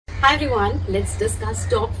Hi everyone, let's discuss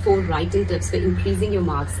top 4 writing tips for increasing your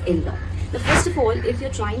marks in law. Now first of all, if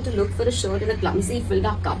you're trying to look for a shirt in a clumsy filled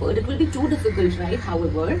up cupboard, it will be too difficult, right?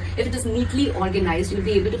 However, if it is neatly organized, you'll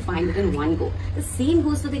be able to find it in one go. The same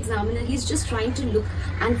goes for the examiner. He's just trying to look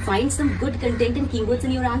and find some good content and keywords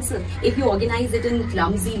in your answer. If you organize it in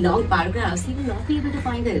clumsy long paragraphs, he will not be able to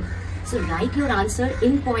find it. So write your answer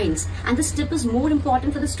in points, and this tip is more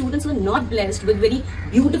important for the students who are not blessed with very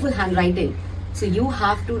beautiful handwriting. So you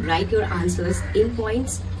have to write your answers in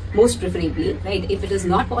points, most preferably, right? If it is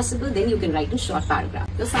not possible, then you can write in short paragraph.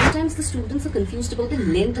 Now sometimes the students are confused about the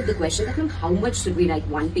length of the question, that how much should we write,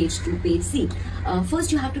 1 page, 2 page? See,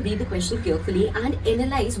 first you have to read the question carefully and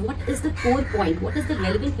analyze what is the core point, what is the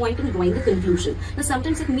relevant point in drawing the conclusion. Now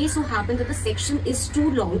sometimes it may so happen that the section is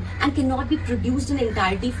too long and cannot be produced in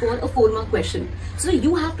entirety for a 4-mark question. So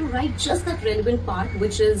you have to write just that relevant part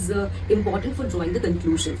which is important for drawing the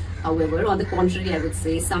conclusion. However, on the contrary, I would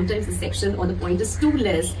say sometimes the section or the point is too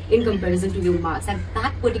less in comparison to your marks. At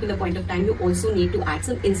that particular point of time, you also need to add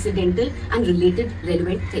some incidental and related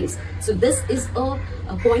relevant things. So this is a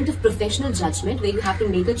point of professional judgment where you have to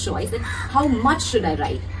make a choice that how much should I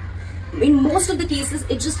write. In most of the cases,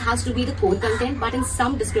 it just has to be the core content, but in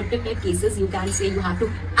some descriptive type cases, you can say you have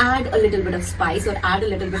to add a little bit of spice or add a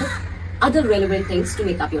little bit of other relevant things to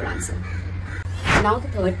make up your answer. Now the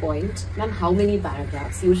third point, ma'am, how many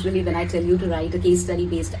paragraphs? Usually when I tell you to write a case study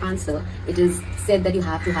based answer, it is said that you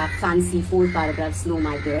have to have fancy 4 paragraphs. No,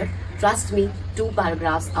 my dear. Trust me, 2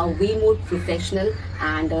 paragraphs are way more professional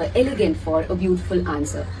and elegant for a beautiful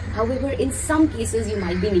answer. However, in some cases, you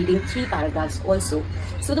might be needing 3 paragraphs also.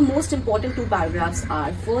 So the most important 2 paragraphs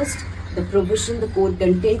are, first, the provision, the core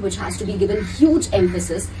content, which has to be given huge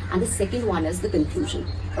emphasis, and the second one is the conclusion.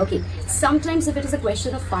 Okay, sometimes if it is a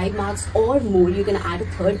question of 5 marks or more, you can add a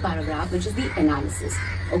 3rd paragraph, which is the analysis.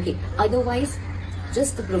 Okay, otherwise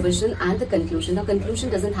just the provision and the conclusion. Now conclusion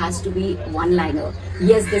doesn't have to be one-liner,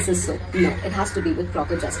 yes this is so. No, it has to be with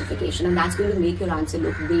proper justification, and that's going to make your answer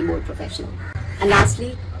look way more professional. And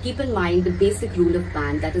lastly, keep in mind the basic rule of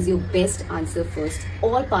BANT, that is your best answer first,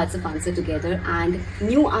 all parts of answer together, and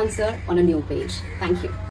new answer on a new page. Thank you.